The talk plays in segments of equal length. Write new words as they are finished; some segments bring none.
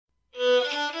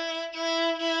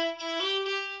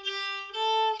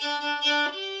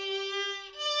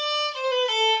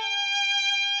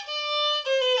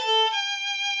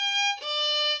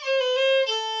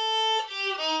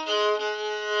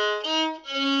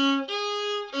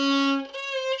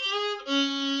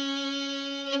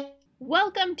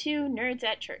Welcome to Nerds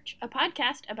at Church, a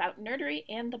podcast about nerdery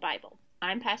and the Bible.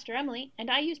 I'm Pastor Emily,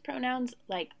 and I use pronouns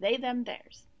like they, them,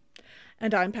 theirs.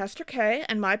 And I'm Pastor Kay,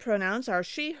 and my pronouns are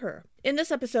she, her. In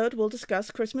this episode, we'll discuss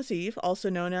Christmas Eve, also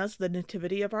known as the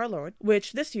Nativity of Our Lord,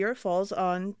 which this year falls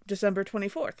on December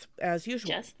 24th, as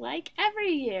usual. Just like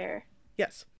every year.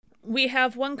 Yes. We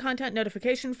have one content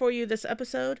notification for you this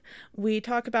episode. We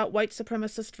talk about white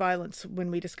supremacist violence when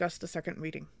we discuss the second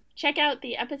reading. Check out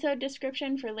the episode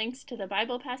description for links to the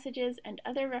Bible passages and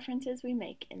other references we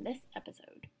make in this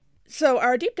episode. So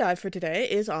our deep dive for today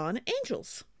is on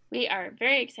angels. We are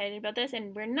very excited about this,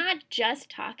 and we're not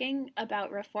just talking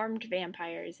about reformed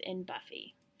vampires in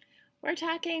Buffy. We're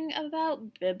talking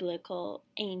about biblical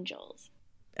angels.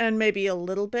 And maybe a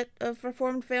little bit of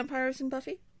reformed vampires in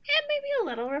Buffy? And maybe a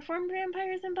little reformed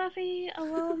vampires in Buffy, a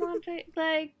little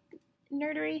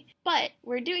nerdery. But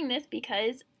we're doing this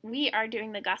because we are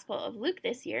doing the Gospel of Luke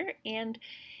this year, and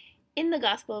in the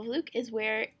Gospel of Luke is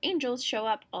where angels show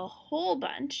up a whole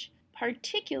bunch,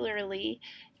 particularly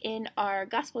in our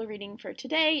Gospel reading for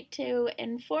today to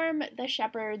inform the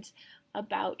shepherds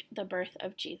about the birth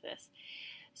of Jesus.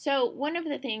 So one of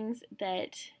the things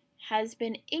that has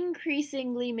been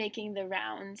increasingly making the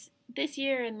rounds this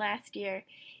year and last year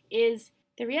is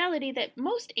the reality that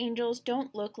most angels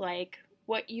don't look like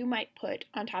what you might put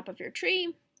on top of your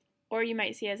tree, or you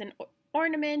might see as an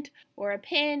ornament, or a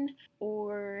pin,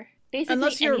 or basically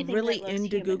unless you're anything really that looks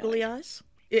into humanoid. googly eyes.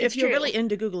 It's If you're true. really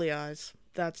into googly eyes,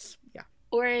 that's, yeah.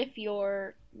 Or if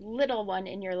your little one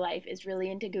in your life is really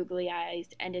into googly eyes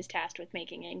and is tasked with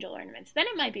making angel ornaments, then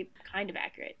it might be kind of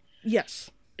accurate.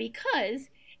 Yes. Because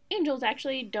angels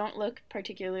actually don't look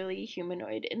particularly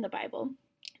humanoid in the Bible.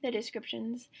 The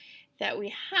descriptions that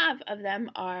we have of them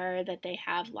are that they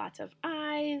have lots of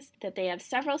eyes, that they have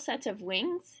several sets of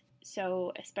wings.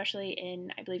 So especially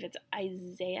in, I believe it's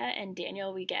Isaiah and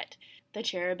Daniel, we get the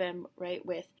cherubim, right,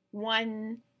 with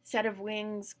one set of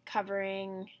wings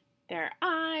covering their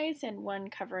eyes and one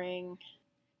covering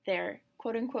their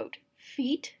quote-unquote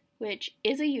feet, which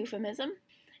is a euphemism,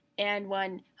 and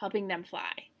one helping them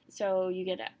fly. So you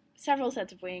get several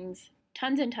sets of wings,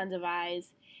 tons and tons of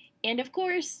eyes, and of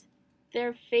course,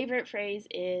 their favorite phrase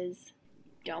is,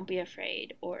 "Don't be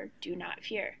afraid," or "Do not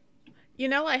fear." You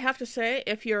know, I have to say,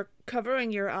 if you're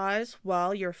covering your eyes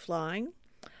while you're flying,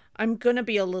 I'm gonna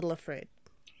be a little afraid.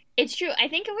 It's true. I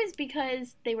think it was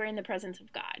because they were in the presence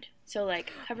of God. So,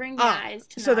 like, covering the eyes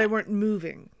to so not... they weren't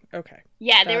moving. Okay.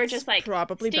 Yeah, they were That's just, like,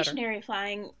 probably stationary better.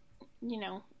 flying,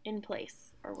 in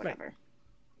place or whatever.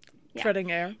 Right. Yeah.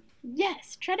 Treading air.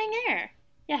 Yes, treading air.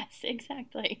 Yes,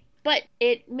 exactly. But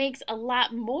it makes a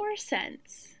lot more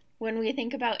sense when we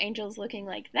think about angels looking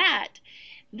like that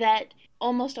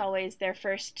almost always their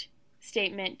first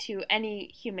statement to any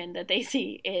human that they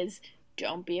see is,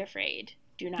 "Don't be afraid,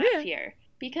 do not fear,"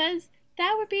 because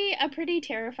that would be a pretty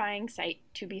terrifying sight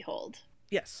to behold.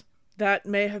 Yes. That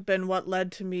may have been what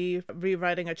led to me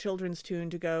rewriting a children's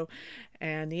tune to go,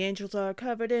 "And the angels are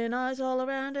covered in eyes all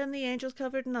around, and the angels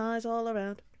covered in eyes all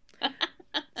around,"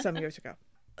 some years ago.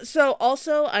 So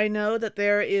also, I know that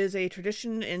there is a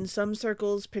tradition in some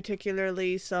circles,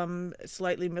 particularly some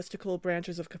slightly mystical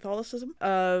branches of Catholicism,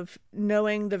 of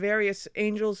knowing the various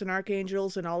angels and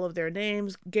archangels and all of their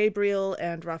names, Gabriel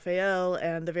and Raphael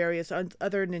and the various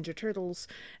other Ninja Turtles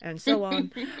and so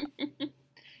on.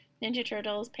 Ninja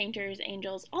Turtles, painters,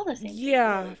 angels, all the same thing.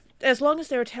 Yeah, really. As long as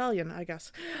they're Italian, I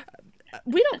guess.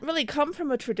 We don't really come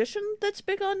from a tradition that's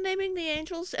big on naming the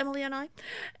angels, Emily and I.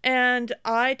 And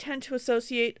I tend to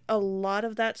associate a lot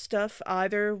of that stuff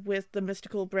either with the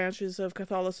mystical branches of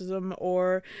Catholicism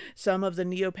or some of the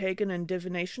neo-pagan and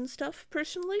divination stuff,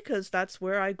 personally, because that's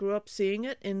where I grew up seeing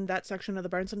it, in that section of the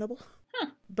Barnes & Noble.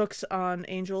 Huh. Books on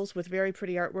angels with very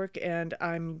pretty artwork, and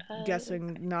I'm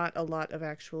guessing okay. not a lot of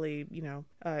actually,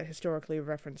 historically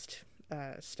referenced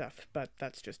stuff, but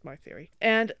that's just my theory.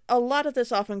 And a lot of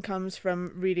this often comes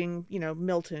from reading,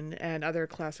 Milton and other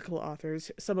classical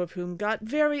authors, some of whom got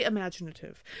very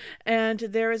imaginative. And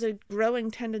there is a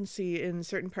growing tendency in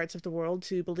certain parts of the world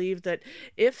to believe that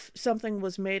if something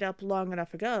was made up long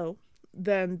enough ago,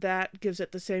 then that gives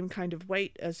it the same kind of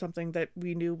weight as something that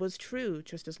we knew was true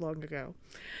just as long ago.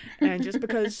 And just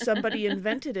because somebody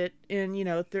invented it in,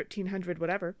 1300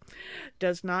 whatever,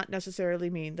 does not necessarily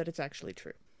mean that it's actually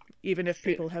true. Even if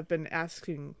people have been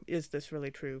asking, is this really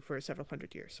true, for several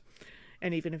hundred years.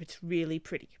 And even if it's really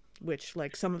pretty, which,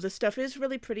 like, some of the stuff is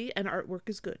really pretty and artwork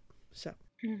is good. So.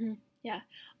 Mm-hmm. Yeah.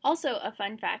 Also, a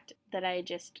fun fact that I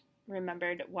just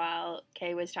remembered while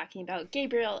Kay was talking about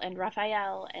Gabriel and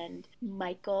Raphael, and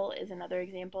Michael is another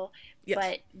example. Yes.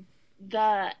 But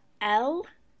the L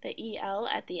The EL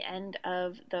at the end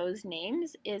of those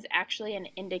names is actually an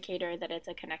indicator that it's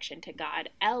a connection to God.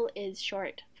 El is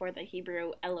short for the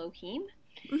Hebrew Elohim.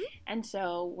 Mhm. And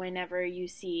so whenever you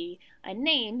see a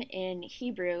name in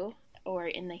Hebrew, or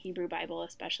in the Hebrew Bible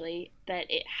especially, that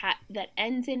that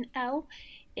ends in El,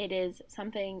 it is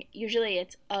something, usually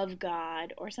it's of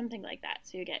God or something like that.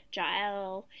 So you get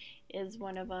Jael is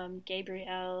one of them,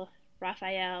 Gabriel,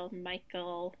 Raphael,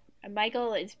 Michael.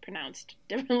 Michael is pronounced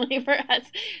differently for us,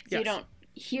 so you Yes. don't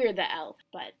hear the L,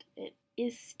 but it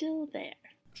is still there,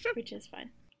 Sure. which is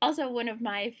fun. Also, one of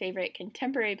my favorite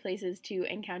contemporary places to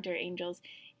encounter angels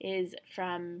is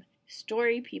from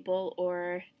Story People,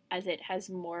 or as it has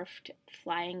morphed,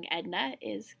 Flying Edna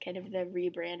is kind of the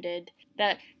rebranded,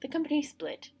 the company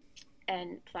split,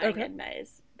 and Flying Okay. Edna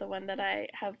is the one that I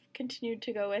have continued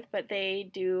to go with, but they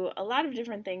do a lot of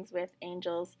different things with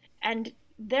angels, and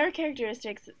their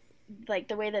characteristics, like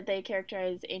the way that they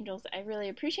characterize angels, I really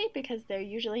appreciate, because they're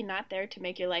usually not there to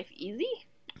make your life easy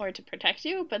or to protect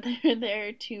you, but they're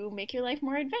there to make your life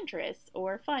more adventurous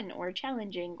or fun or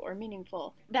challenging or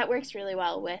meaningful. That works really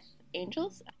well with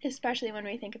angels, especially when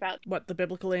we think about What the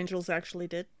biblical angels actually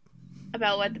did.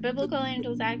 what the biblical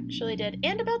angels actually did,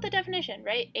 and about the definition,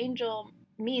 right? Angel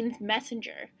means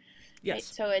messenger, right? Yes.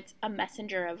 So it's a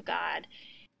messenger of God.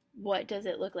 What does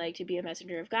it look like to be a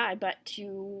messenger of God, but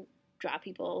to draw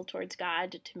people towards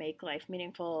God, to make life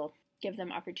meaningful, give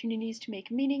them opportunities to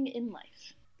make meaning in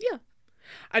life? Yeah.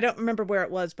 I don't remember where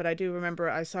it was, but I do remember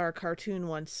I saw a cartoon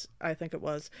once, I think it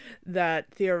was,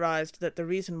 that theorized that the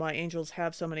reason why angels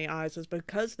have so many eyes is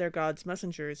because they're God's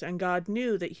messengers, and God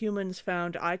knew that humans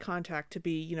found eye contact to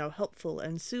be, helpful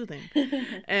and soothing.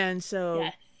 And so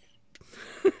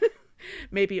Yes.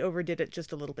 maybe overdid it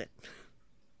just a little bit.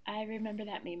 I remember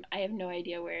that meme. I have no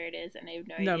idea where it is, and I have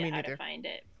no No, idea me how neither. to find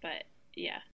it, but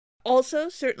yeah. Also,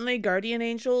 certainly guardian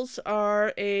angels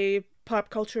are a pop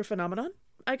culture phenomenon,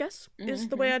 I guess, is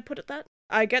the way I'd put it that.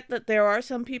 I get that there are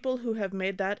some people who have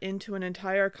made that into an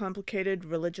entire complicated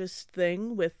religious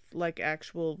thing with like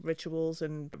actual rituals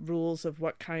and rules of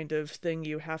what kind of thing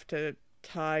you have to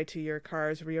tie to your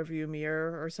car's rearview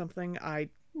mirror or something.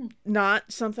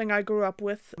 Not something I grew up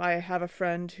with. I have a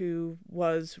friend who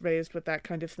was raised with that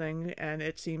kind of thing, and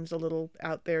it seems a little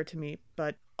out there to me.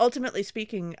 But ultimately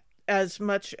speaking, as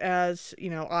much as,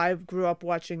 I grew up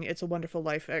watching It's a Wonderful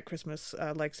Life at Christmas,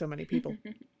 like so many people,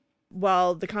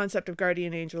 while the concept of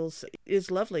guardian angels is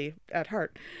lovely at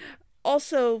heart,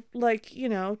 also,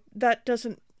 that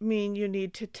doesn't mean you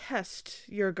need to test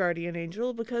your guardian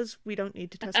angel, because we don't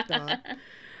need to test God.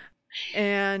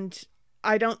 And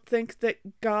I don't think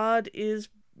that God is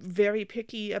very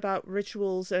picky about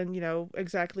rituals and,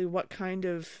 exactly what kind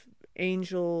of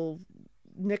angel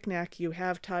knickknack you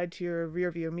have tied to your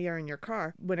rearview mirror in your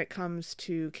car when it comes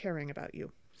to caring about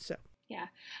you. So. Yeah.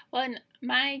 Well, and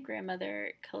my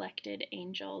grandmother collected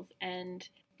angels, and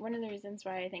one of the reasons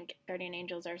why I think guardian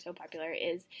angels are so popular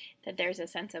is that there's a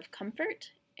sense of comfort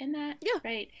in that, Yeah.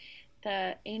 right?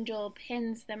 The angel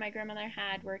pins that my grandmother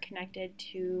had were connected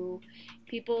to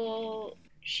people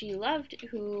she loved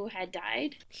who had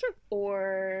died. Sure.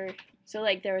 Or, so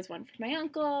like there was one for my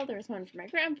uncle, there was one for my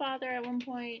grandfather at one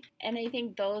point, and I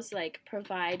think those like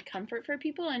provide comfort for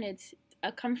people, and it's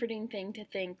a comforting thing to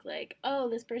think like, oh,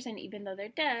 this person, even though they're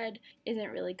dead, isn't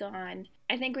really gone.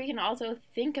 I think we can also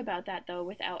think about that though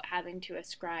without having to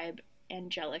ascribe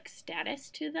angelic status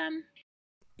to them.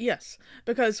 Yes,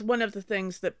 because one of the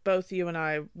things that both you and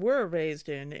I were raised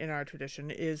in our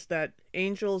tradition, is that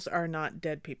angels are not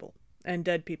dead people, and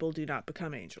dead people do not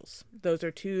become angels. Those are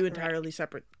two Correct. entirely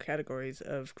separate categories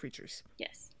of creatures.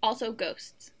 Yes. Also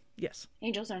ghosts. Yes.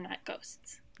 Angels are not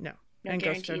ghosts. No. No And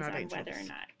ghosts guarantees are not on angels. whether or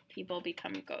not people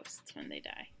become ghosts when they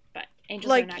die. But angels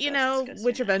like, are not ghosts. Ghosts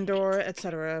Witch are of not Endor, angels.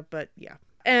 etc. But yeah.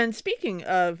 And speaking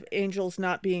of angels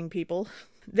not being people,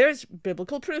 there's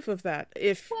biblical proof of that.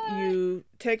 If What? you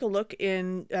take a look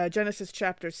in Genesis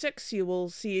chapter 6, you will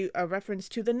see a reference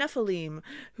to the Nephilim,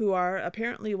 who are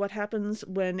apparently what happens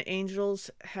when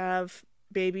angels have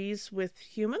babies with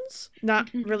humans. Not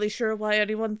really sure why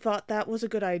anyone thought that was a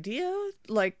good idea.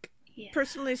 Yeah.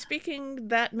 Personally speaking,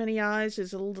 that many eyes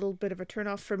is a little bit of a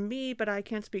turnoff for me, but I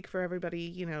can't speak for everybody.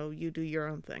 You do your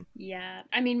own thing. Yeah.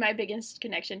 I mean, my biggest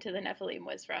connection to the Nephilim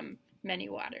was from Many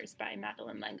Waters by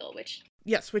Madeline L'Engle, which...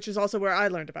 Yes, which is also where I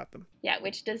learned about them. Yeah,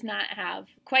 which does not have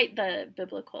quite the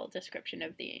biblical description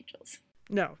of the angels.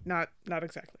 No, not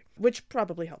exactly. which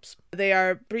probably helps. They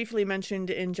are briefly mentioned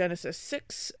in Genesis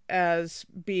 6 as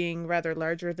being rather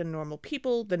larger than normal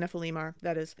people, the Nephilim are,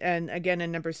 that is, and again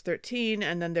in Numbers 13,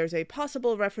 and then there's a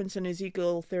possible reference in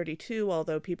Ezekiel 32,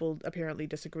 although people apparently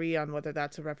disagree on whether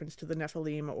that's a reference to the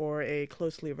Nephilim or a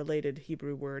closely related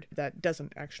Hebrew word that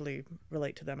doesn't actually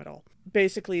relate to them at all.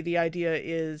 Basically, the idea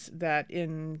is that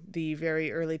in the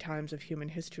very early times of human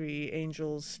history,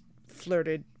 angels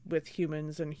flirted with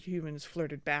humans and humans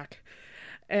flirted back.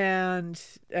 And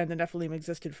the Nephilim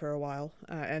existed for a while,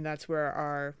 and that's where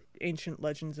our ancient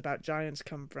legends about giants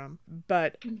come from.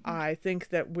 But I think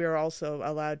that we're also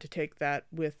allowed to take that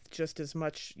with just as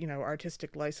much,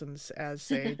 artistic license as,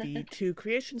 say, the two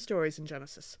creation stories in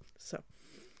Genesis. So,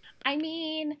 I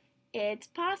mean, it's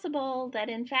possible that,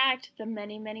 in fact, the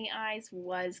many, many eyes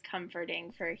was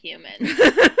comforting for humans.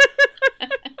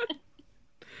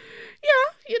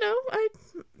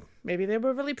 Maybe they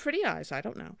were really pretty eyes. I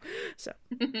don't know. So,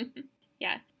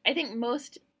 yeah, I think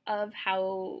most of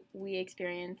how we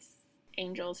experience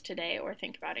angels today or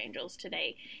think about angels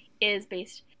today is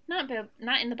based not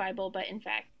in the Bible, but in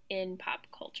fact in pop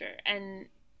culture, and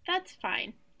that's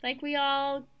fine. Like we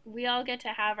all get to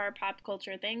have our pop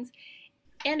culture things.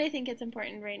 And I think it's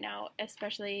important right now,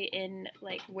 especially in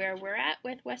like where we're at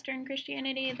with Western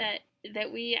Christianity,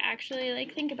 that we actually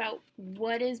like think about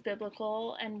what is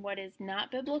biblical and what is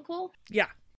not biblical. Yeah.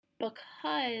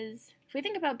 Because if we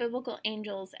think about biblical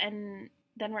angels and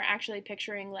then we're actually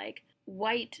picturing like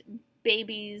white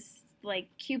babies like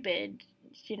Cupid,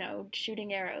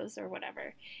 shooting arrows or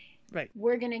whatever. Right.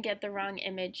 We're going to get the wrong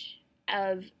image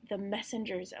of the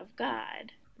messengers of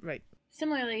God. Right.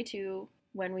 Similarly to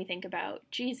when we think about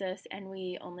Jesus and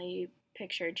we only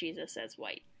picture Jesus as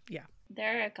white. Yeah.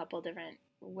 There are a couple different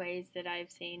ways that I've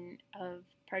seen of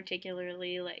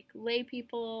particularly like lay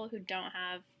people who don't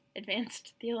have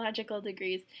advanced theological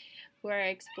degrees who are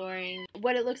exploring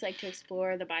what it looks like to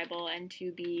explore the Bible and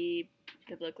to be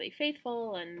biblically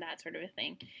faithful and that sort of a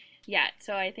thing. Yeah,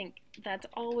 so I think that's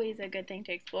always a good thing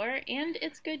to explore, and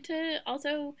it's good to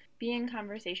also be in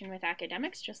conversation with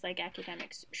academics, just like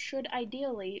academics should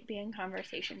ideally be in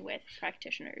conversation with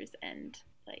practitioners and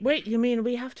like... Wait, you mean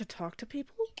we have to talk to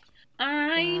people?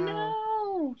 I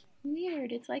know!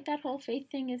 Weird. It's like that whole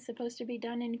faith thing is supposed to be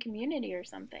done in community or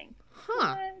something.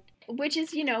 Huh. What? Which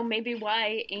is, maybe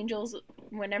why angels,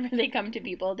 whenever they come to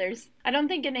people, I don't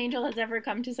think an angel has ever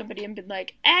come to somebody and been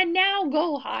like, and now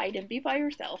go hide and be by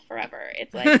yourself forever.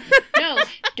 It's like, no,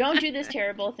 don't do this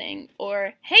terrible thing.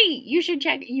 Or, hey,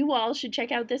 you all should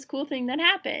check out this cool thing that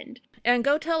happened. And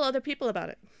go tell other people about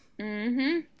it.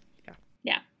 Mm-hmm.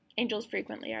 Yeah. Angels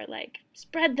frequently are like,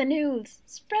 spread the news.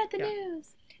 Spread the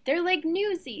news. They're like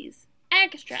newsies.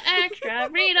 Extra, extra,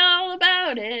 read all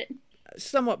about it.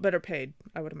 Somewhat better paid,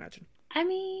 I would imagine. I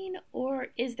mean, or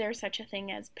is there such a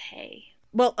thing as pay?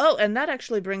 Well, and that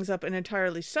actually brings up an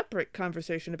entirely separate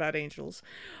conversation about angels,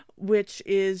 which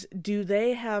is, do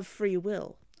they have free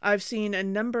will? I've seen a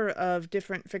number of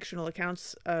different fictional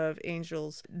accounts of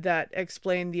angels that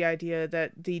explain the idea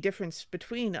that the difference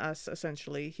between us,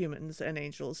 essentially, humans and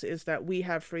angels, is that we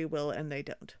have free will and they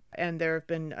don't. And there have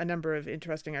been a number of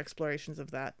interesting explorations of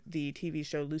that. The TV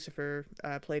show Lucifer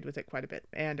played with it quite a bit.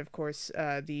 And, of course,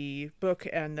 the book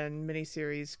and then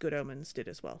miniseries Good Omens did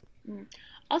as well.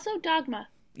 Also, Dogma.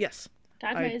 Yes.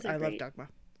 Dogma is a great love Dogma.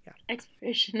 Yeah.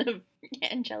 exploration of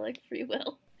angelic free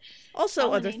will. Also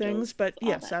Fallen other angels, things, but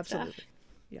yes, absolutely. Stuff.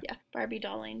 Yeah. Barbie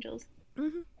doll angels.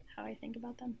 Mm-hmm. How I think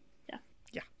about them. Yeah.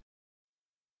 Yeah.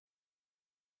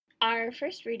 Our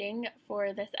first reading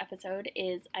for this episode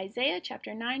is Isaiah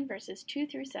chapter 9, verses 2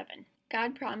 through 7.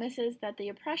 God promises that the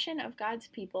oppression of God's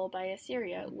people by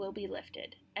Assyria will be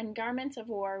lifted, and garments of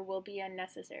war will be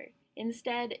unnecessary.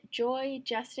 Instead, joy,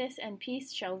 justice, and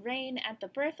peace shall reign at the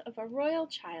birth of a royal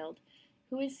child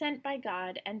who is sent by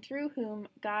God and through whom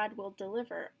God will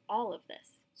deliver all of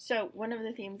this. So, one of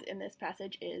the themes in this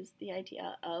passage is the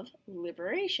idea of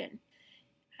liberation.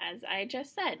 As I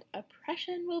just said,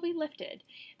 oppression will be lifted.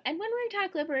 And when we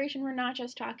talk liberation, we're not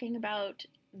just talking about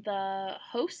the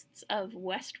hosts of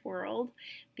Westworld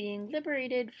being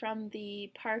liberated from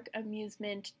the park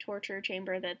amusement torture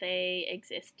chamber that they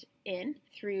exist in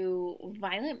through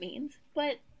violent means.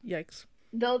 But yikes.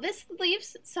 Though this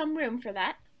leaves some room for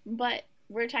that, but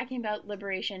we're talking about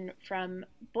liberation from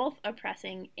both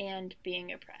oppressing and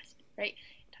being oppressed, right?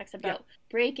 It talks about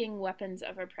breaking weapons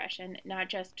of oppression, not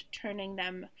just turning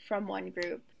them from one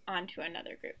group onto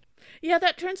another group. Yeah,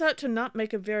 that turns out to not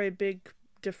make a very big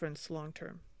difference long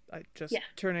term.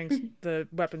 Turning the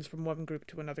weapons from one group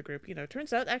to another group,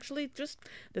 turns out actually just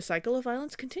the cycle of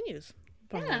violence continues.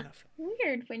 Enough.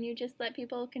 Weird. When you just let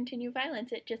people continue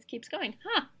violence, it just keeps going.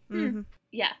 Huh. Mm-hmm.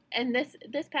 Yeah, and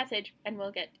this passage, and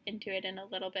we'll get into it in a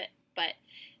little bit, but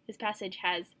this passage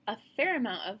has a fair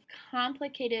amount of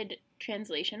complicated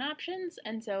translation options,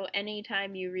 and so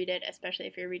anytime you read it, especially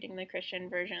if you're reading the Christian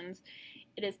versions,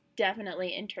 it is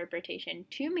definitely interpretation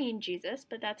to mean Jesus,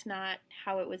 but that's not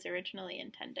how it was originally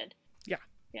intended. Yeah.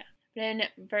 Yeah. But in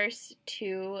verse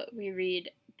 2, we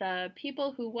read, "The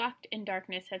people who walked in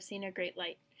darkness have seen a great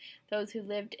light. Those who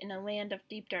lived in a land of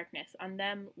deep darkness, on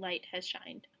them light has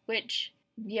shined," which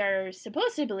we are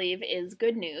supposed to believe is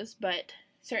good news, but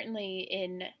certainly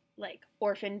in like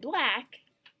Orphan Black,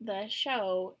 the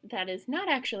show, that is not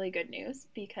actually good news,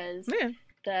 because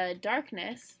the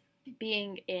darkness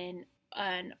being in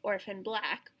an orphan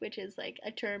black, which is like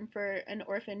a term for an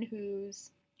orphan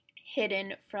who's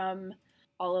hidden from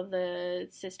all of the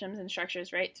systems and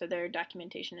structures, right? So their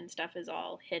documentation and stuff is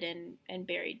all hidden and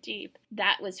buried deep.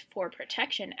 That was for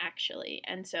protection, actually.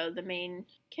 And so the main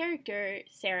character,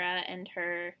 Sarah, and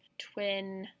her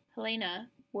twin, Helena,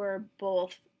 were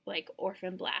both like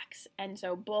orphan blacks. And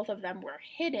so both of them were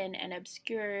hidden and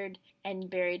obscured and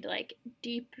buried like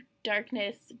deep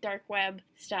darkness, dark web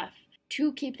stuff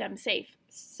to keep them safe.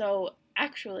 So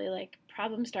actually, like,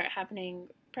 problems start happening,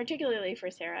 particularly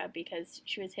for Sarah, because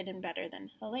she was hidden better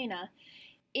than Helena,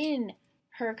 in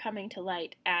her coming to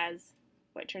light as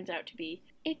what turns out to be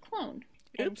a clone.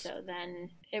 Oops. And so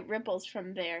then it ripples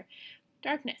from there.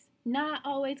 Darkness, not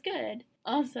always good.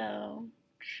 Also,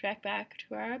 check back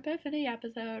to our Epiphany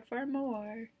episode for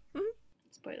more.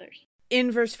 Spoilers. In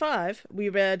verse 5, we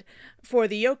read, "For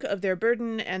the yoke of their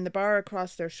burden and the bar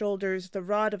across their shoulders, the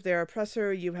rod of their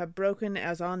oppressor you have broken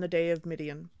as on the day of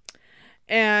Midian."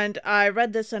 And I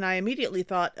read this and I immediately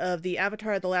thought of the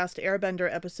Avatar: The Last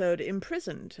Airbender episode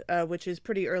Imprisoned, which is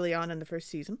pretty early on in the first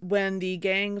season, when the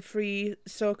gang free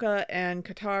Sokka and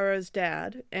Katara's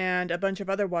dad and a bunch of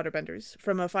other waterbenders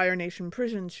from a Fire Nation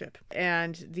prison ship.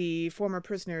 And the former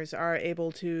prisoners are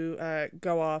able to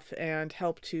go off and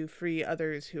help to free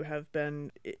others who have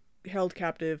been held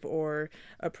captive or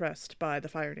oppressed by the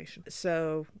Fire Nation.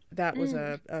 So that was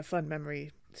a fun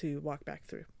memory to walk back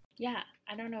through. Yeah,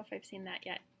 I don't know if I've seen that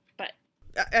yet, but...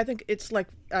 I think it's like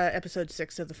episode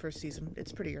 6 of the first season.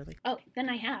 It's pretty early. Oh, then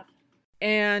I have.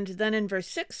 And then in verse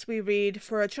 6 we read,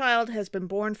 "For a child has been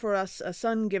born for us, a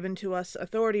son given to us,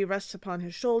 authority rests upon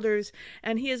his shoulders,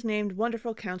 and he is named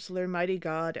Wonderful Counselor, Mighty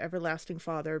God, Everlasting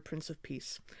Father, Prince of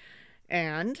Peace.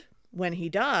 And when he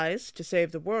dies to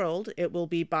save the world, it will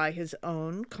be by his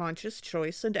own conscious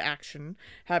choice and action,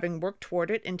 having worked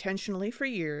toward it intentionally for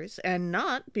years, and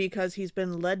not because he's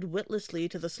been led witlessly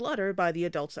to the slaughter by the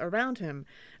adults around him."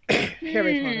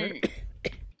 Harry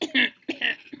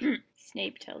Potter.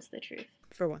 Snape tells the truth.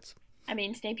 For once. I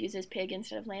mean, Snape uses pig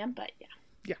instead of lamb, but yeah.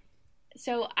 Yeah.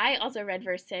 So I also read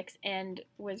verse 6 and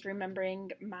was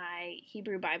remembering my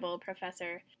Hebrew Bible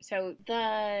professor. So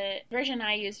the version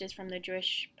I used is from the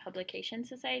Jewish Publication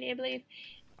Society, I believe,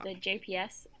 the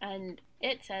JPS, and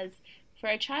it says, "For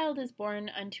a child is born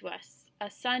unto us, a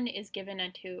son is given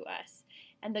unto us,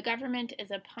 and the government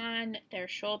is upon their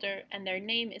shoulder, and their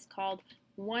name is called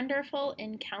Wonderful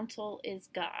in Counsel is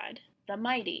God, the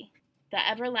Mighty, the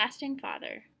Everlasting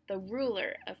Father, the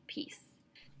Ruler of Peace."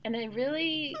 And I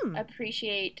really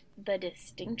appreciate the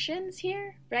distinctions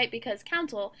here, right? Because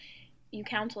counsel, you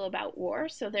counsel about war.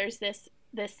 So there's this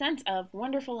sense of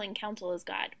wonderful in counsel is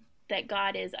God, that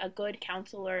God is a good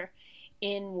counselor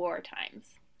in war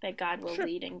times, that God will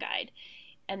lead and guide.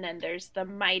 And then there's the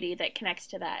mighty that connects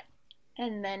to that.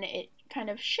 And then it kind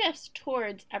of shifts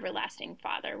towards Everlasting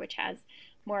Father, which has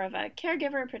more of a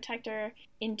caregiver, protector,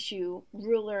 into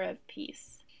ruler of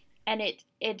peace. And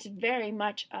it's very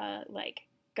much a, like,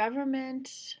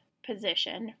 government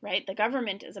position, right? The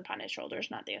government is upon his shoulders,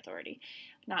 not the authority.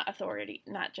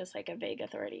 Not just like a vague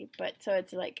authority, but so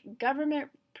it's like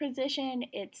government position,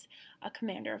 it's a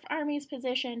commander of armies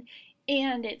position,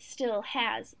 and it still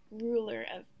has ruler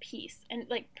of peace. And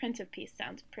like Prince of Peace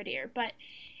sounds prettier, but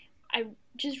I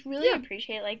just really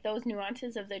appreciate like those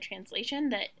nuances of the translation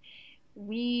that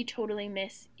we totally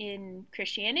miss in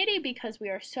Christianity, because we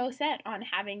are so set on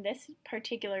having this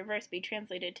particular verse be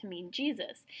translated to mean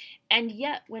Jesus. And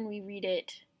yet when we read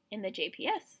it in the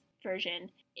JPS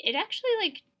version, it actually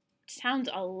like sounds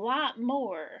a lot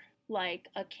more like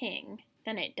a king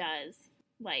than it does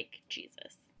like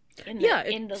Jesus.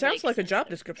 It sounds like a job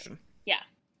description. Yeah.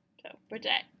 So, but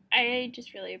I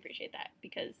just really appreciate that,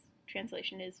 because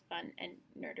translation is fun and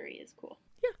nerdery is cool.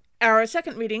 Our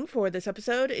second reading for this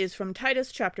episode is from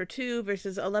Titus chapter 2,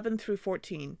 verses 11 through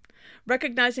 14.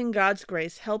 "Recognizing God's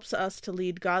grace helps us to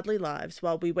lead godly lives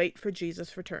while we wait for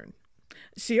Jesus' return."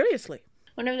 Seriously.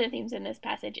 One of the themes in this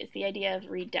passage is the idea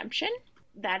of redemption,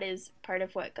 that is part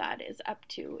of what God is up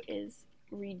to, is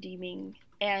redeeming.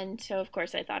 And so, of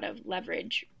course, I thought of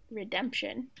Leverage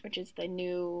Redemption, which is the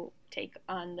new take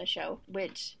on the show,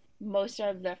 which most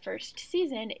of the first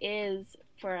season is,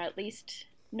 for at least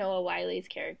Noah Wiley's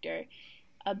character,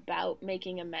 about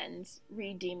making amends,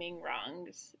 redeeming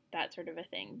wrongs, that sort of a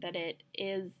thing. That it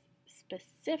is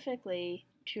specifically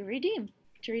to redeem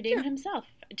himself,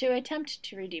 to attempt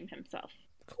to redeem himself.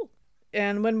 Cool.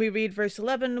 And when we read verse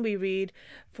 11, we read,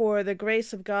 "For the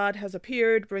grace of God has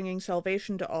appeared, bringing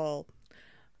salvation to all."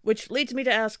 Which leads me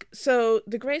to ask, so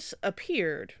the grace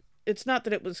appeared. It's not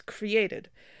that it was created.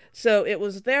 So it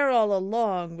was there all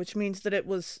along, which means that it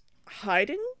was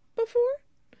hiding before?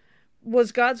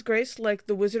 Was God's grace like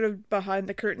the wizard behind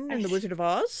the curtain in The Wizard of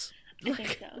Oz? I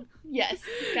think so. Yes.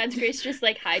 God's grace just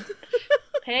like hides.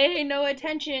 Pay no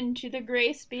attention to the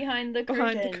grace behind the curtain.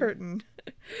 Behind the curtain.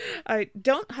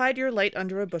 Don't hide your light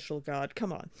under a bushel, God.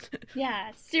 Come on.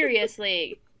 Yeah,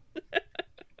 seriously.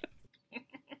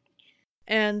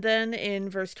 And then in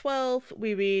verse 12,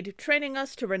 we read, "Training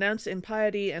us to renounce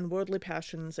impiety and worldly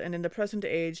passions, and in the present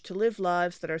age to live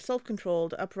lives that are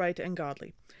self-controlled, upright, and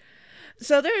godly."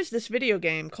 So there's this video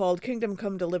game called Kingdom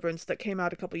Come Deliverance that came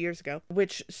out a couple years ago,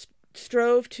 which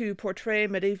strove to portray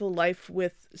medieval life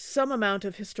with some amount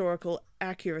of historical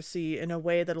accuracy in a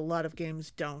way that a lot of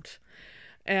games don't.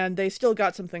 And they still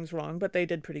got some things wrong, but they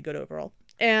did pretty good overall.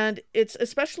 And it's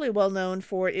especially well known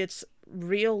for its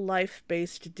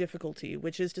real-life-based difficulty,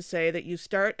 which is to say that you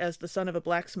start as the son of a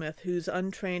blacksmith who's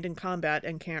untrained in combat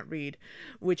and can't read,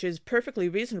 which is perfectly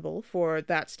reasonable for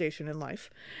that station in life.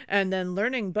 And then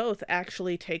learning both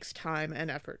actually takes time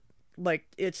and effort. Like,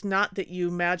 it's not that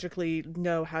you magically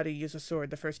know how to use a sword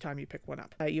the first time you pick one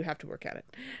up. You have to work at it.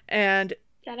 And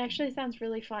that actually sounds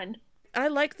really fun. I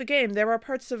like the game. There are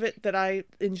parts of it that I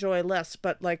enjoy less,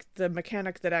 but like the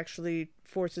mechanic that actually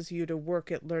forces you to work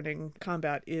at learning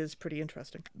combat is pretty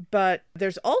interesting. But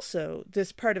there's also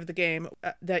this part of the game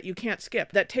that you can't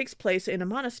skip that takes place in a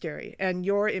monastery, and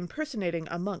you're impersonating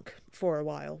a monk for a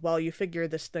while you figure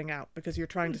this thing out because you're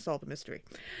trying to solve a mystery.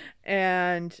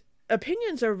 And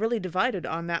opinions are really divided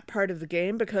on that part of the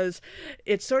game because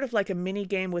it's sort of like a mini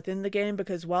game within the game,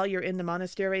 because while you're in the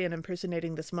monastery and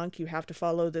impersonating this monk, you have to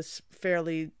follow this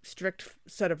fairly strict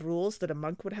set of rules that a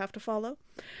monk would have to follow.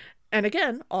 And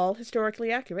again, all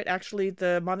historically accurate. Actually,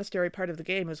 the monastery part of the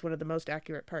game is one of the most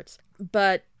accurate parts.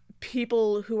 But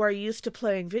people who are used to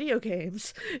playing video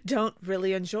games don't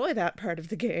really enjoy that part of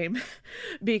the game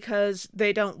because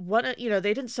they don't want to,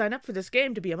 they didn't sign up for this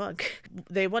game to be a monk.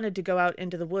 They wanted to go out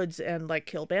into the woods and like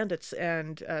kill bandits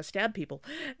and stab people.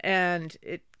 And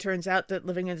it turns out that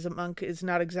living as a monk is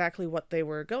not exactly what they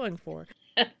were going for.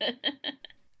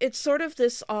 It's sort of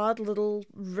this odd little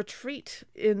retreat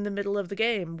in the middle of the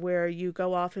game where you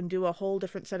go off and do a whole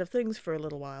different set of things for a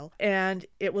little while. And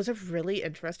it was a really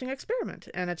interesting experiment,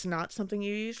 and it's not something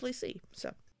you usually see.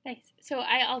 So nice. So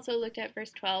I also looked at verse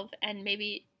 12 and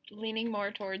maybe leaning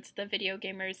more towards the video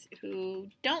gamers who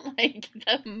don't like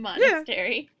the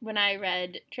monastery. Yeah. When I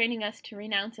read, "Training us to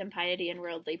renounce impiety and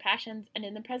worldly passions, and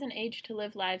in the present age to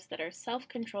live lives that are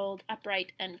self-controlled,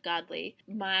 upright, and godly,"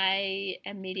 my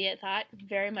immediate thought,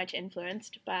 very much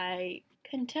influenced by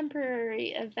contemporary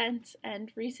events and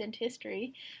recent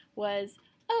history, was,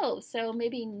 oh, so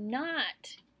maybe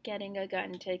not getting a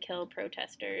gun to kill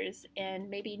protesters, and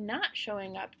maybe not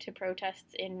showing up to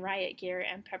protests in riot gear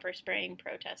and pepper spraying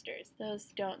protesters. Those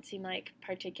don't seem like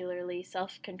particularly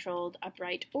self-controlled,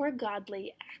 upright, or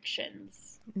godly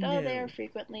actions, though they are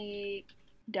frequently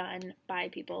done by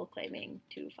people claiming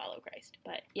to follow Christ.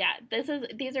 But yeah, this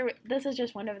is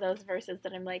just one of those verses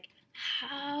that I'm like,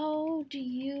 how do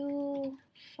you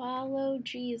follow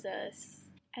Jesus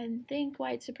and think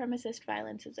white supremacist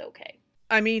violence is okay?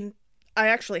 I mean, I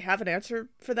actually have an answer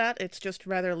for that. It's just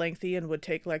rather lengthy and would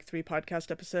take like 3 podcast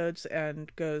episodes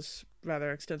and goes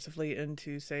rather extensively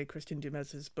into, say, Christian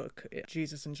Dumez's book,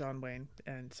 Jesus and John Wayne,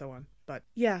 and so on. But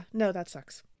yeah, no, that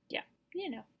sucks. Yeah,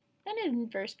 And in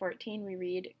verse 14 we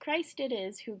read, "Christ it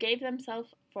is who gave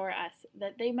themselves for us,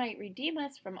 that they might redeem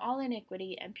us from all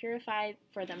iniquity and purify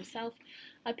for themselves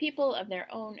a people of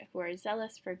their own who are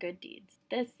zealous for good deeds."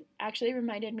 This actually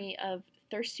reminded me of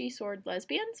Thirsty Sword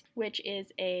Lesbians, which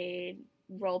is a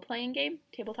role-playing game,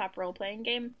 tabletop role-playing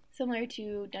game, similar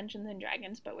to Dungeons and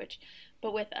Dragons, but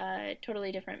with a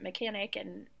totally different mechanic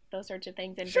and those sorts of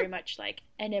things, and very much like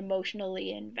an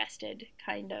emotionally invested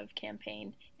kind of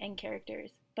campaign and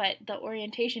characters. But the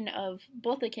orientation of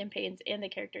both the campaigns and the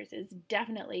characters is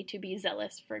definitely to be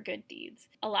zealous for good deeds.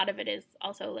 A lot of it is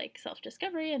also like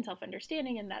self-discovery and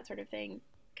self-understanding and that sort of thing,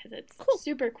 because it's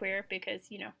super queer because,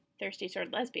 Thirsty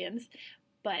Sword Lesbians.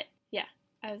 But yeah,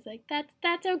 I was like,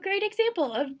 that's a great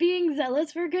example of being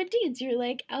zealous for good deeds. You're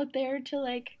like out there to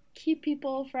like keep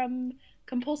people from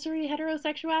compulsory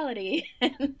heterosexuality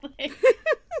and like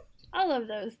all of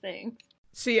those things.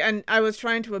 See, and I was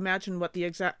trying to imagine what the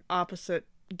exact opposite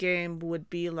game would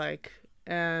be like,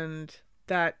 and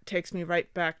that takes me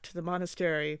right back to the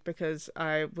monastery, because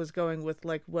I was going with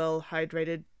like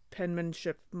well-hydrated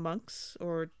penmanship monks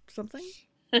or something.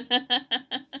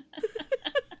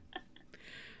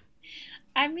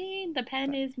 I mean, the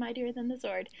pen is mightier than the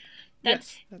sword.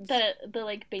 That's, the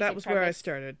like basic that was premise. where I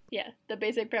started. Yeah, the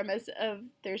basic premise of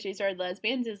Thirsty Sword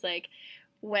Lesbians is like,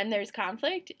 when there's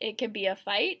conflict, it could be a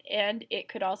fight, and it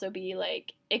could also be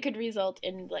like, it could result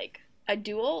in like a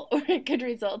duel, or it could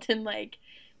result in like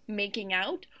making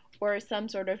out, or some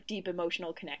sort of deep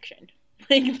emotional connection.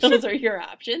 Like, those are your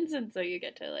options, and so you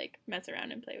get to like mess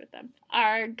around and play with them.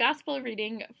 Our gospel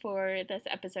reading for this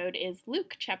episode is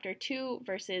Luke chapter 2,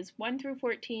 verses 1 through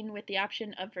 14, with the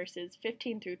option of verses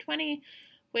 15 through 20,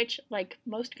 which, like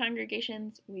most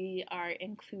congregations, we are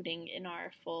including in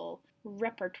our full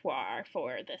repertoire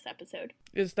for this episode.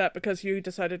 Is that because you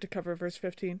decided to cover verse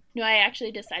 15? No, I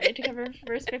actually decided to cover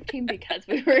verse 15 because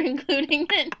we were including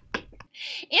it.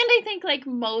 And I think, like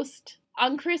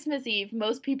on Christmas Eve,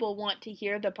 most people want to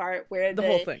hear the part where the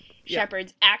whole thing.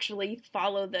 shepherds actually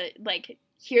follow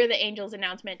hear the angel's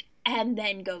announcement and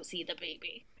then go see the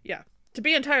baby. Yeah. To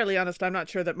be entirely honest, I'm not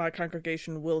sure that my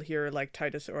congregation will hear like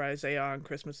Titus or Isaiah on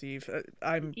Christmas Eve.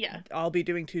 I'll be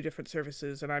doing 2 different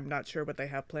services, and I'm not sure what they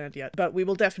have planned yet. But we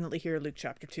will definitely hear Luke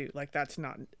chapter 2. Like,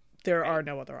 there are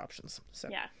no other options. So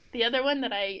yeah. The other one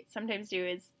that I sometimes do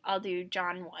is I'll do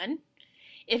John 1.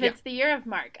 If it's the year of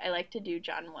Mark, I like to do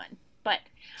John 1. But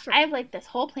sure. I have like this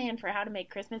whole plan for how to make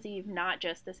Christmas Eve not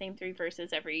just the same 3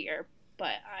 verses every year.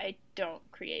 But I don't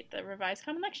create the Revised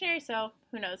Common Lectionary, so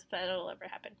who knows if that'll ever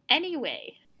happen.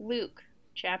 Anyway, Luke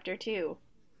chapter 2.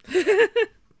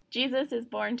 Jesus is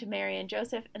born to Mary and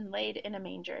Joseph and laid in a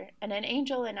manger, and an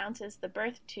angel announces the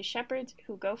birth to shepherds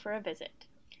who go for a visit.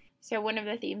 So one of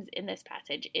the themes in this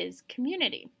passage is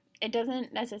community. It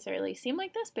doesn't necessarily seem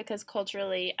like this because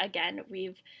culturally, again,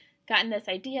 we've gotten this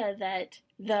idea that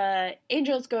the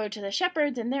angels go to the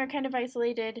shepherds and they're kind of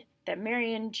isolated, that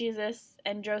Mary and Jesus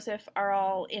and Joseph are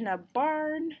all in a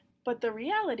barn. But the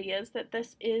reality is that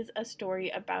this is a story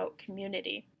about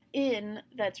community. Inn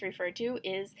that's referred to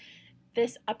is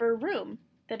this upper room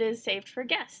that is saved for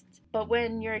guests. But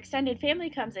when your extended family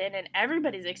comes in, and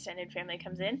everybody's extended family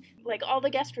comes in, like all the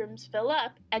guest rooms fill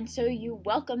up, and so you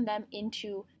welcome them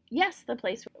into, yes, the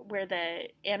place where the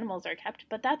animals are kept,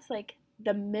 but that's like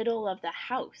the middle of the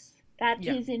house. That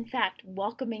is, in fact,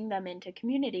 welcoming them into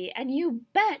community. And you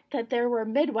bet that there were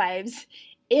midwives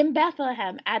in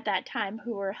Bethlehem at that time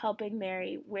who were helping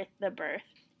Mary with the birth.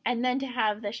 And then to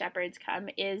have the shepherds come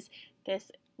is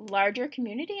this larger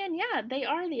community. And yeah, they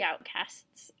are the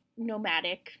outcasts,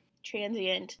 nomadic,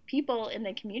 transient people in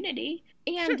the community.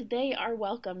 And they are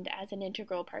welcomed as an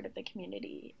integral part of the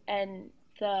community. And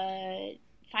the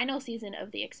final season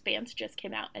of The Expanse just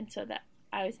came out. And so that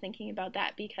I was thinking about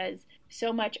that because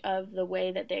so much of the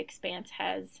way that The Expanse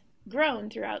has grown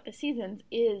throughout the seasons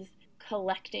is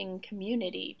collecting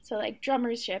community. So like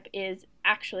Drummer's ship is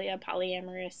actually a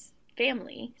polyamorous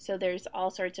family. So there's all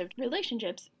sorts of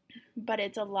relationships, but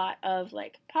it's a lot of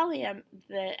like the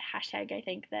hashtag I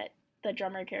think that the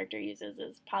Drummer character uses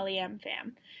is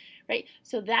polyamfam, right?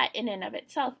 So that in and of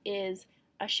itself is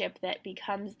a ship that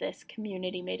becomes this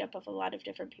community made up of a lot of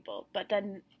different people. But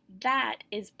then that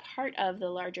is part of the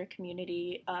larger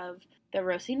community of the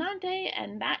Rocinante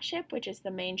and that ship, which is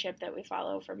the main ship that we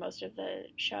follow for most of the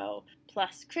show,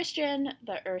 plus Christian,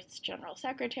 the Earth's general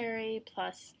secretary,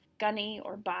 plus Gunny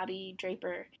or Bobby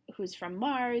Draper, who's from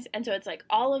Mars. And so it's like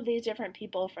all of these different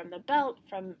people from the belt,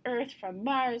 from Earth, from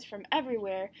Mars, from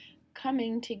everywhere,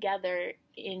 coming together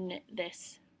in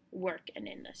this work and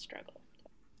in this struggle.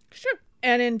 Sure.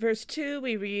 And in verse 2,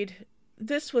 we read,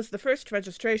 "This was the first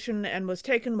registration and was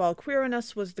taken while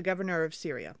Quirinus was the governor of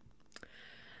Syria."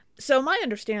 So my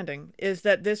understanding is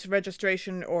that this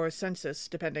registration or census,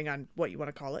 depending on what you want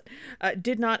to call it,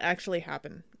 did not actually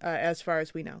happen, as far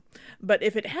as we know. But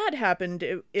if it had happened,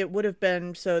 it would have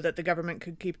been so that the government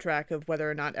could keep track of whether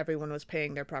or not everyone was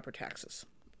paying their proper taxes.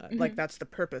 Like, that's the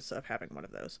purpose of having one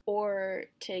of those. Or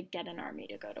to get an army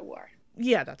to go to war.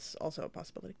 Yeah, that's also a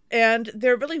possibility. And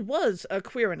there really was a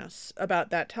Quirinus about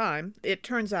that time. It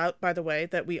turns out, by the way,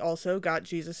 that we also got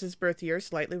Jesus' birth year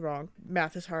slightly wrong.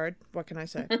 Math is hard. What can I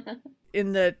say?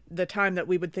 In the time that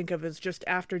we would think of as just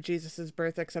after Jesus'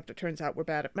 birth, except it turns out we're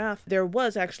bad at math, there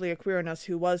was actually a Quirinus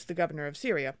who was the governor of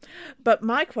Syria. But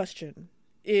my question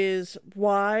is,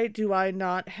 why do I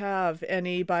not have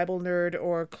any Bible nerd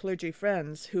or clergy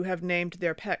friends who have named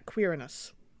their pet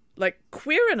Quirinus? Like,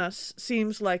 Quirinus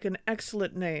seems like an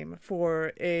excellent name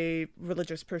for a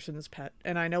religious person's pet,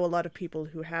 and I know a lot of people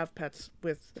who have pets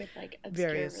with like obscure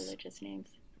various religious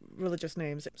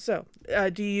names. So,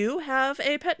 do you have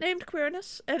a pet named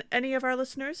Quirinus? And any of our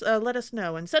listeners? Let us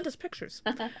know and send us pictures.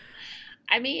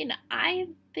 I mean, I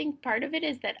think part of it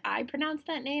is that I pronounce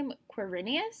that name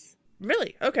Quirinius.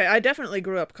 Really? Okay, I definitely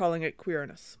grew up calling it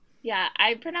Quirinus. Yeah,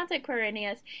 I pronounce it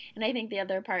Quirinius, and I think the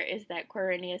other part is that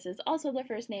Quirinius is also the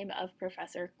first name of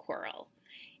Professor Quirrell,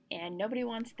 and nobody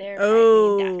wants their pet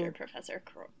named after Professor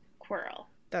Quirrell.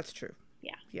 That's true.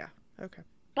 Yeah. Yeah, okay.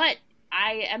 But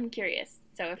I am curious,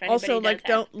 so if anybody also, like,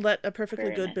 don't have let a perfectly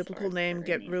Quirinus good biblical name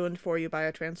get ruined for you by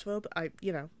a transphobe.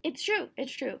 It's true.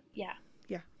 It's true. Yeah.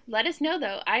 Yeah. Let us know,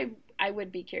 though. I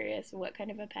would be curious what kind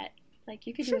of a pet. Like,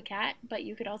 you could do a cat, but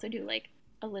you could also do, like,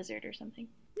 a lizard or something.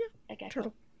 Yeah. A gecko.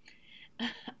 Turtle.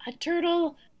 A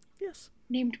turtle. Yes.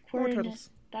 Named More Quirinus. turtles.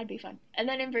 That'd be fun. And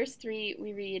then in verse 3,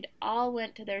 we read, all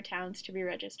went to their towns to be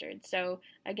registered. So,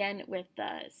 again, with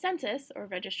the census or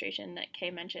registration that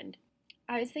Kay mentioned,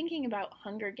 I was thinking about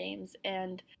Hunger Games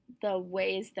and the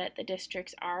ways that the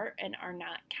districts are and are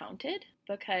not counted.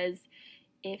 Because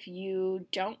if you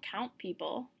don't count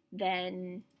people,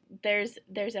 then there's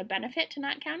a benefit to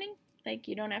not counting. Like,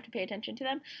 you don't have to pay attention to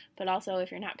them, but also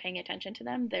if you're not paying attention to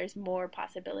them, there's more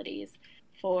possibilities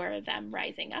for them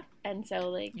rising up. And so,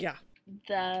 like, yeah,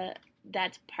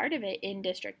 that's part of it in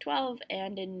District 12,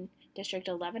 and in District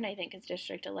 11, I think it's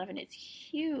District 11, it's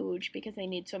huge because they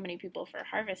need so many people for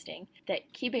harvesting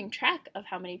that keeping track of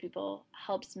how many people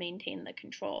helps maintain the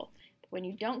control. But when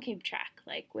you don't keep track,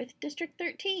 like with District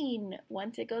 13,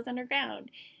 once it goes underground,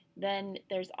 then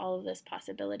there's all of this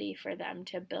possibility for them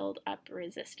to build up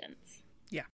resistance.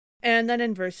 Yeah. And then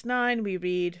in verse 9 we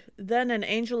read, then an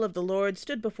angel of the Lord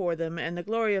stood before them, and the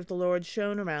glory of the Lord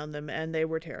shone around them, and they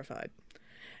were terrified.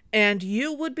 And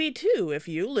you would be too if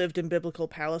you lived in biblical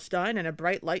Palestine and a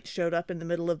bright light showed up in the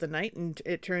middle of the night and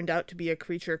it turned out to be a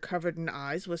creature covered in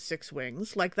eyes with 6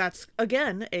 wings. Like, that's,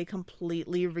 again, a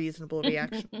completely reasonable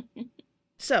reaction.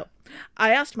 So,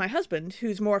 I asked my husband,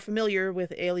 who's more familiar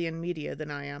with alien media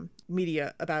than I am,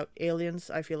 media about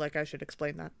aliens, I feel like I should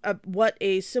explain that, what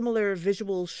a similar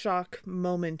visual shock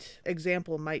moment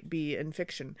example might be in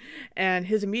fiction. And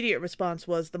his immediate response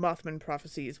was The Mothman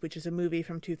Prophecies, which is a movie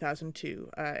from 2002,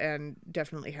 and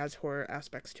definitely has horror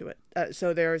aspects to it.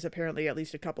 So there's apparently at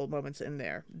least a couple moments in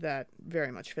there that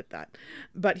very much fit that.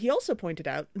 But he also pointed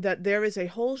out that there is a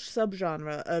whole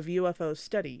subgenre of UFO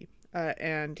study,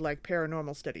 and like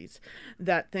paranormal studies,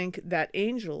 that think that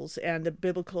angels and the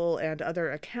biblical and other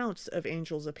accounts of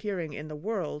angels appearing in the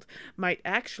world might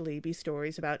actually be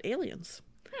stories about aliens.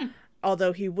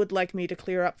 Although he would like me to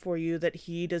clear up for you that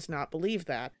he does not believe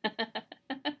that.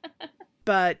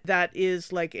 But that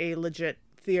is like a legit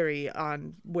theory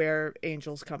on where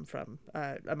angels come from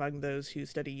among those who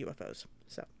study UFOs.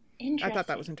 So I thought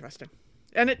that was interesting.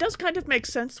 And it does kind of make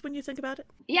sense when you think about it.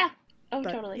 Yeah. Oh,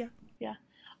 but, totally. Yeah.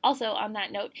 Also, on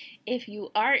that note, if you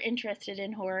are interested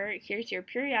in horror, here's your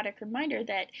periodic reminder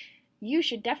that you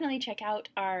should definitely check out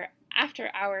our After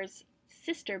Hours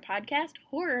sister podcast,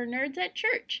 Horror Nerds at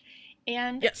Church.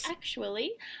 And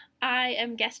actually, I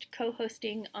am guest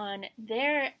co-hosting on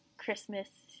their Christmas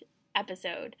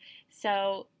episode,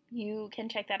 so you can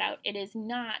check that out. It is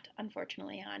not,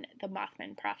 unfortunately, on the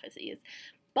Mothman Prophecies.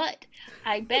 But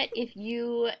I bet if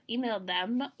you emailed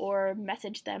them or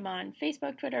messaged them on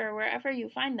Facebook, Twitter, or wherever you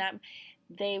find them,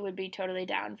 they would be totally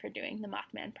down for doing the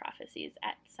Mothman Prophecies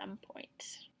at some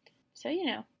point. So,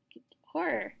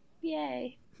 horror.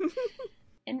 Yay.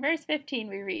 In verse 15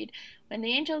 we read, when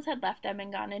the angels had left them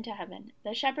and gone into heaven,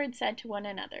 the shepherds said to one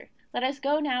another, let us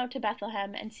go now to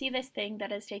Bethlehem and see this thing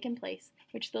that has taken place,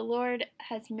 which the Lord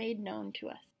has made known to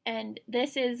us. And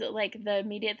this is, like, the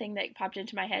immediate thing that popped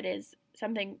into my head is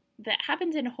something that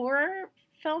happens in horror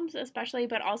films especially,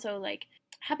 but also, like,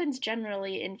 happens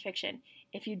generally in fiction.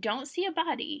 If you don't see a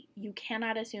body, you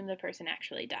cannot assume the person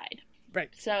actually died. Right.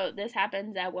 So this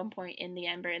happens at one point in the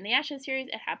Ember and the Ashes series.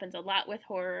 It happens a lot with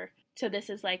horror. So this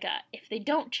is like if they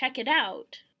don't check it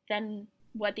out, then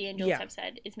what the angels have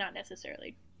said is not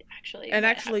necessarily actually and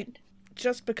what actually happened.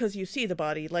 Just because you see the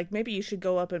body, like, maybe you should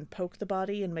go up and poke the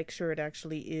body and make sure it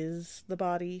actually is the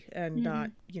body and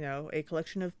not, a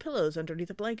collection of pillows underneath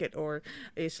a blanket or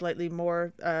a slightly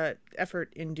more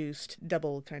effort-induced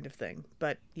double kind of thing.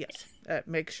 But yes.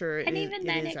 Make sure and it, even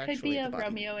then it is it could be a body.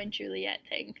 Romeo and Juliet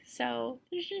thing. So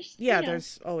there's just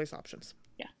there's always options.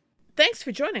 Yeah. Thanks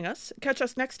for joining us. Catch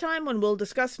us next time when we'll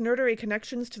discuss nerdery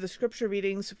connections to the scripture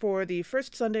readings for the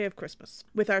first Sunday of Christmas,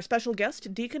 with our special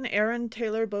guest, Deacon Aaron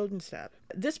Taylor Bodenstab.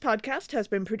 This podcast has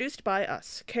been produced by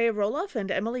us, Kay Roloff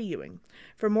and Emily Ewing.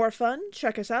 For more fun,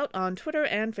 check us out on Twitter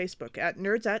and Facebook at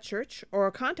Nerds at Church, or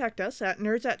contact us at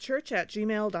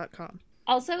nerdsatchurch@gmail.com.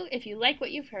 Also, if you like what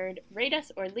you've heard, rate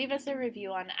us or leave us a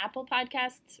review on Apple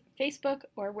Podcasts, Facebook,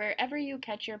 or wherever you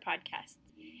catch your podcasts.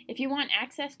 If you want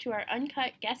access to our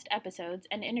uncut guest episodes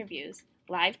and interviews,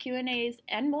 live Q&As,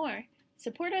 and more,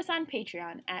 support us on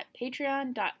Patreon at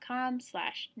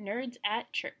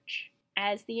patreon.com/nerdsatchurch.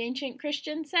 As the ancient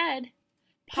Christian said,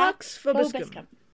 Pax vobiscum.